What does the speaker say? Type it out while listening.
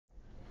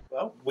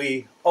Well,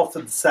 we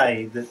often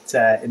say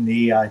that in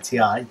the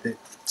EITI that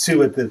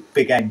two of the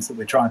big aims that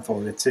we're trying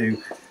for are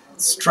to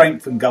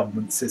strengthen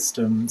government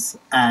systems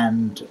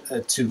and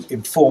to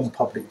inform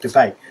public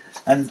debate.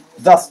 And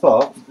thus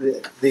far,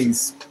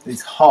 these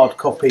hard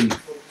copy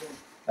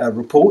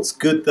reports,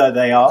 good though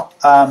they are,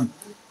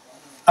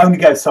 only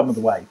go some of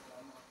the way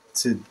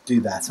to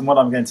do that. And what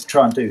I'm going to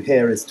try and do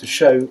here is to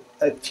show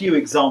a few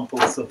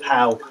examples of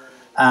how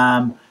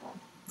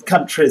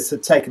countries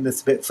have taken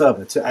this a bit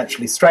further to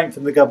actually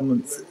strengthen the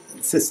government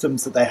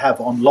systems that they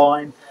have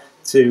online,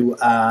 to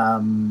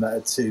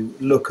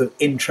look at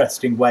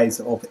interesting ways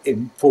of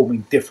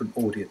informing different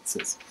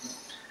audiences.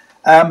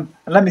 And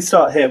let me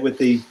start here with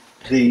the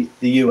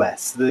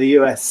US. The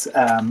US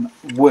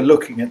were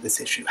looking at this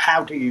issue.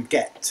 How do you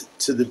get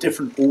to the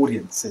different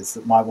audiences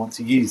that might want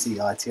to use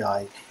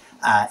EITI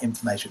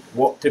information?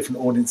 What different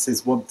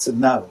audiences want to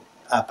know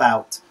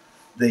about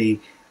the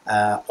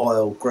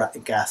oil,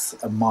 gas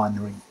and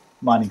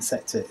mining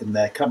sector in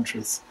their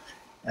countries?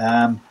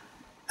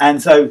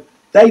 And so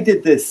they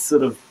did this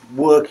sort of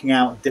working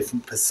out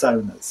different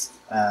personas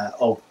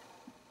of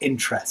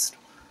interest.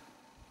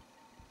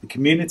 The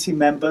community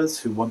members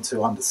who want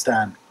to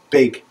understand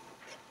big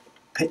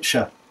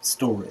picture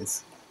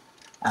stories,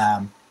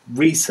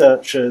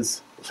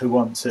 researchers who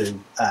want to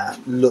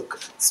look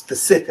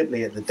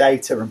specifically at the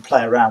data and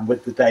play around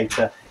with the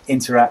data,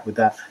 interact with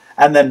that,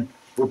 and then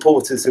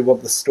reporters who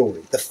want the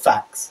story, the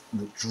facts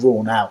that are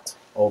drawn out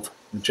of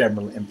the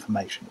general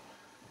information.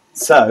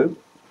 So,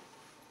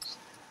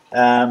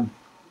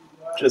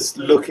 just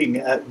looking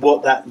at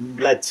what that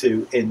led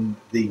to in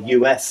the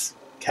US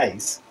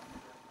case,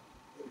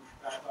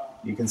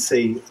 you can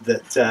see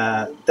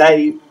that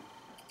they,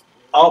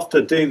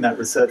 after doing that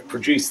research,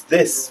 produced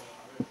this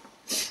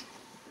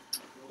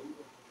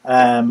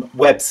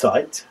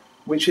website,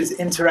 which is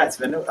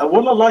interactive. And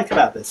what I like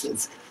about this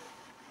is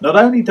not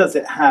only does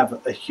it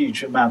have a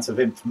huge amount of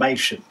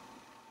information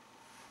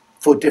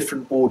for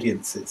different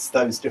audiences,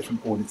 those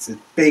different audiences,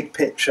 big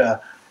picture,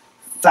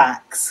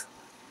 facts,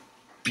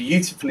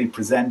 beautifully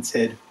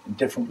presented in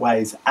different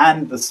ways,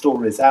 and the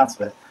stories out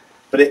of it,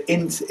 but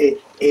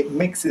it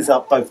mixes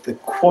up both the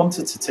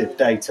quantitative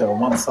data on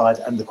one side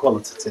and the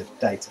qualitative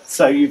data.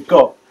 So you've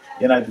got,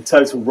 the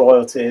total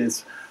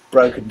royalties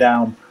broken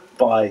down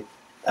by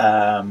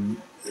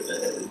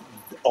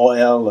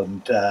oil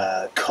and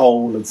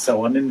coal and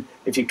so on. And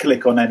if you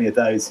click on any of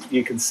those,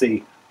 you can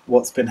see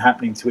what's been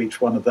happening to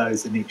each one of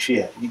those in each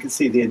year. You can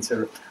see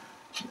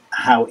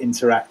how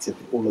interactive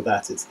all of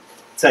that is.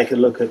 Take a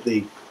look at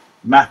the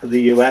map of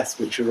the US,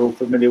 which you're all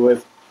familiar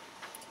with.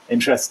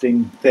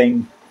 Interesting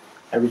thing.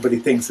 Everybody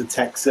thinks of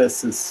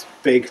Texas as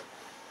big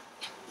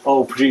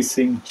oil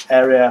producing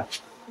area.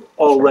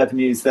 Oil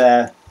revenues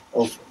there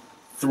of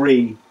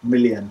 3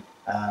 million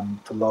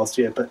for last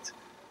year, but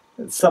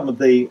some of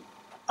the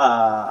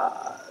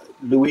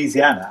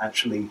Louisiana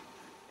actually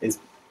is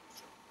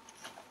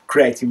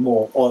creating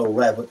more oil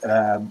royalties,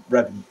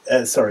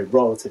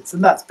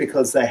 and that's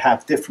because they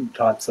have different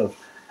types of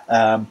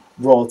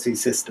royalty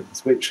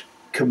systems, which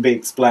can be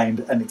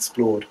explained and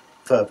explored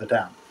further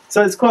down.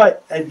 So it's quite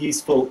a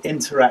useful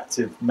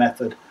interactive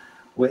method,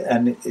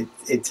 and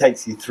it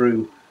takes you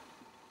through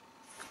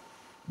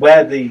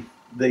where the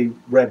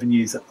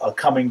revenues are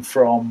coming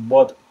from,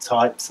 what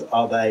types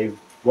are they,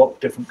 what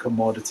different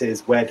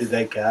commodities, where do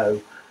they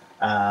go,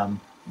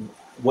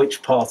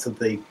 which part of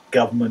the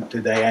government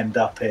do they end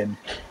up in,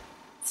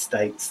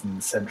 states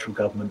and central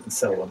government and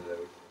so on.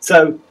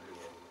 So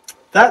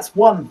that's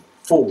one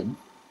form.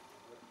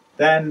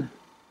 Then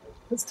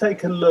let's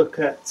take a look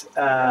at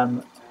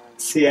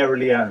Sierra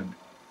Leone.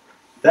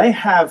 They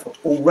have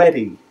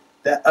already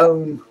their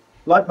own,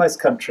 like most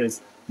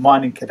countries,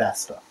 mining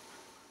cadastre.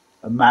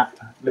 A map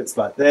looks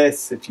like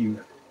this. If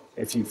you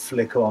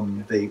flick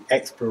on the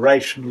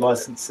exploration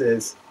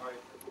licenses,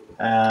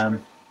 there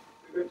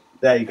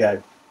you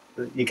go.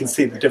 You can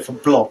see the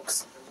different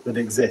blocks that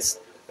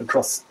exist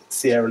across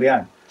Sierra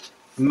Leone.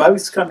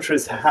 Most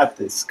countries have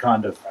this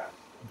kind of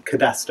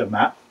cadastre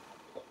map.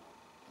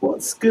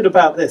 What's good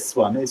about this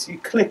one is you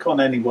click on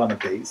any one of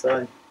these.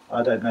 I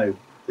don't know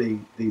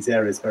these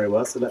areas very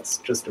well, so let's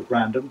just at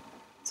random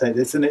take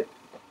this, and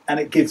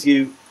it gives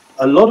you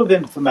a lot of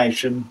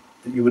information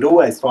that you would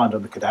always find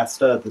on the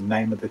cadastre: the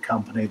name of the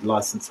company, the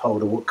license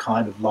holder, what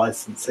kind of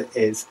license it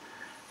is,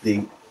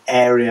 the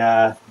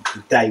area,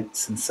 the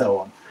dates, and so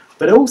on.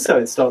 But also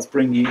it starts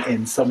bringing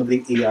in some of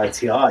the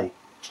EITI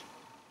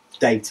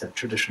data,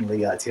 traditional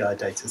EITI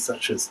data,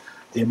 such as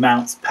the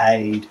amounts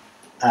paid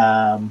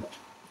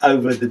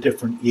over the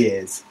different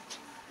years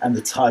and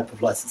the type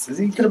of licenses.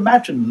 You can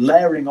imagine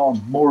layering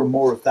on more and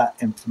more of that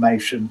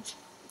information,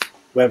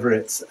 whether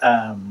it's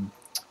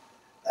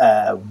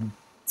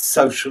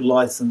social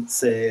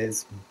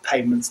licenses,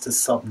 payments to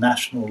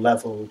subnational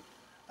level.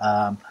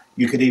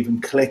 You could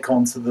even click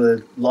onto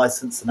the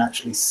license and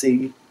actually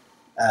see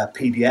a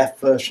PDF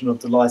version of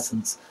the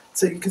license.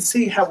 So you can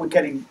see how we're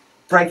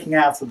breaking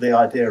out of the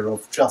idea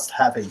of just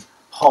having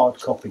hard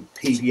copy,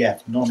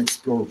 PDF,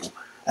 non-explorable.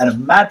 And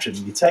imagine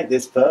you take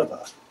this further.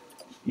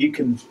 You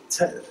can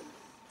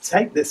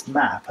take this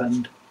map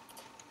and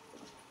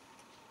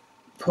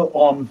put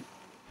on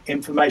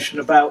information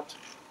about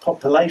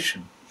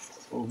population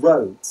or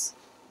roads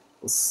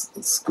or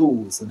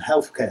schools and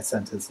healthcare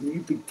centres, and you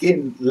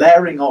begin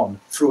layering on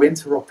through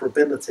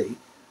interoperability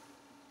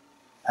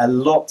a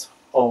lot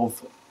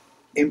of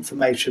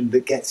information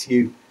that gets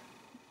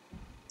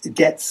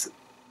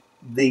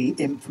the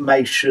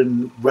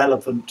information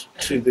relevant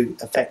to the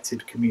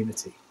affected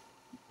community.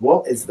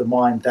 What is the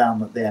mine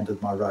down at the end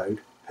of my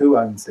road? Who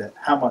owns it?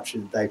 How much are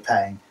they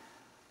paying?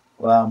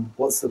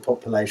 What's the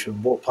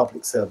population? What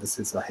public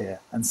services are here?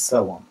 And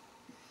so on.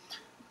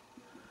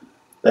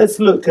 Let's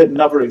look at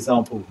another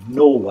example,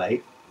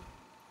 Norway.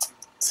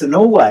 So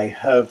Norway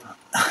have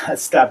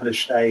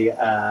established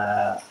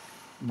a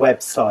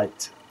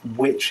website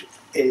which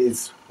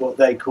is what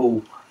they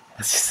call,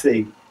 as you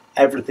see,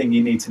 everything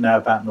you need to know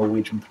about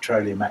Norwegian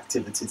petroleum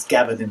activities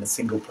gathered in a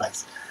single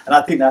place. And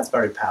I think that's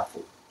very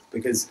powerful,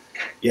 because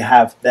you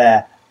have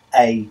there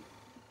a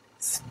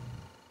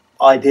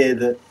idea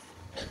that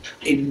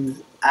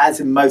as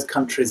in most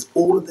countries,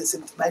 all of this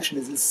information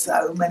is in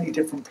so many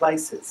different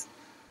places.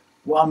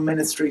 One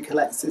ministry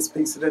collects this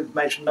piece of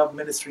information, another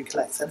ministry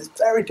collects, and it's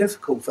very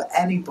difficult for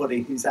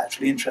anybody who's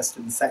actually interested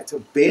in the sector,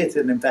 be it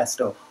an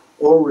investor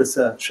or a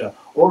researcher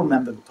or a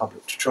member of the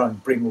public, to try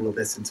and bring all of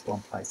this into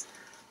one place.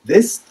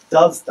 This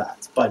does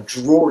that by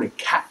drawing,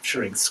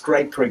 capturing,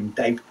 scraping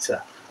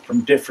data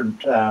from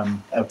different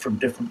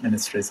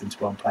ministries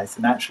into one place,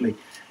 and actually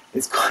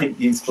it's quite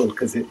useful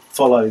because it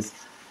follows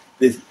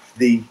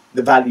the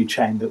value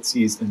chain that's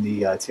used in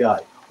the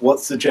EITI.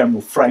 What's the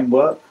general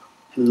framework,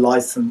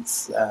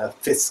 license,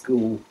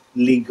 fiscal,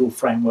 legal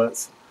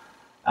frameworks?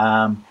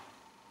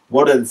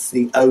 What is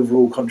the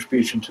overall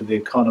contribution to the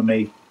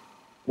economy?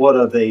 What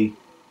are the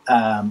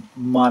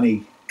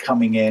money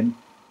coming in?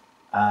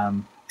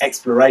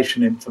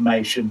 Exploration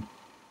information,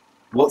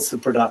 what's the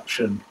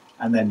production,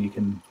 and then you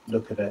can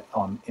look at it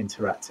on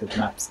interactive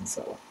maps and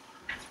so on.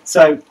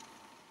 So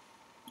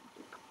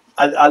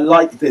I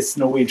like this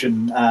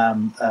Norwegian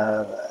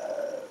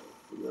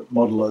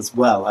model as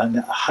well, and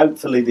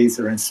hopefully these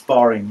are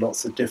inspiring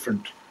lots of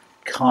different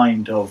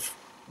kind of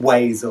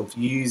ways of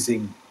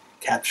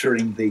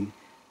capturing the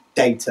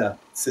data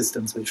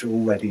systems which are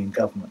already in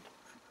government.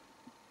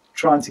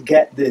 Trying to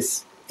get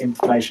this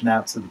information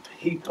out to the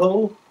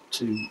people,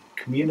 to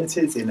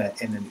communities in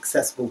an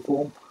accessible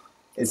form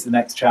is the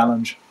next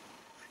challenge.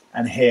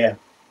 And here,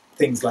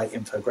 things like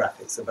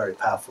infographics are very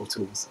powerful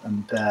tools.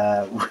 And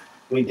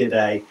we did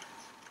a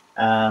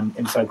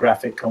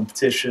infographic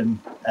competition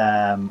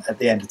at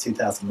the end of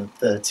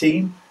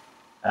 2013.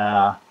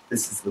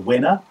 This is the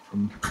winner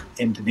from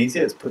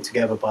Indonesia. It's put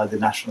together by the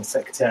National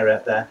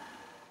Secretariat there.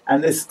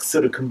 And this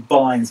sort of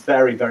combines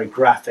very, very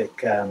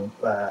graphic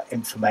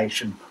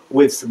information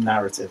with some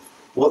narrative.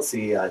 What's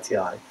the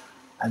EITI?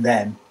 And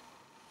then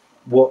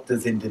what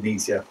does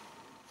Indonesia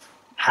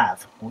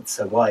have?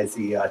 So why is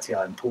the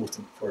EITI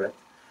important for it?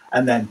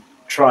 And then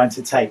trying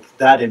to take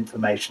that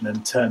information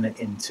and turn it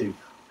into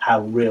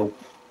how real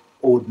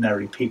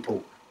ordinary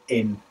people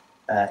in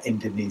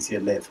Indonesia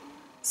live.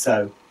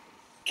 So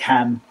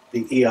can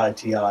the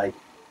EITI,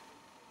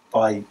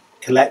 by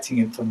collecting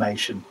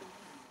information,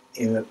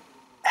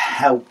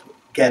 help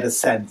get a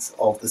sense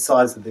of the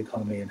size of the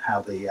economy and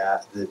how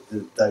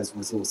those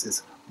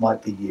resources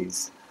might be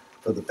used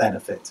for the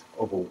benefit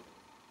of all?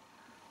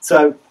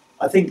 So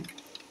I think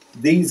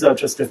these are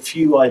just a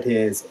few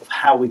ideas of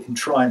how we can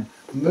try and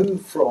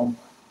move from,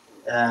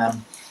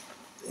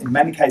 in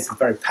many cases,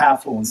 very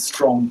powerful and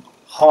strong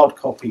hard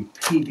copy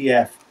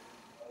PDF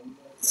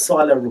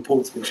silo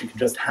reports which you can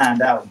just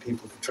hand out and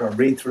people can try and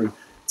read through,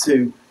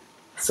 to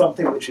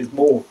something which is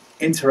more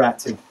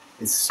interactive,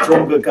 is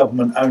stronger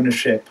government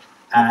ownership,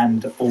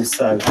 and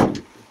also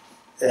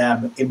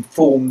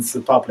informs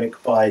the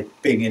public by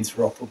being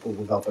interoperable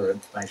with other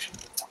information.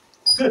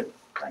 Good,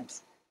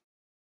 thanks.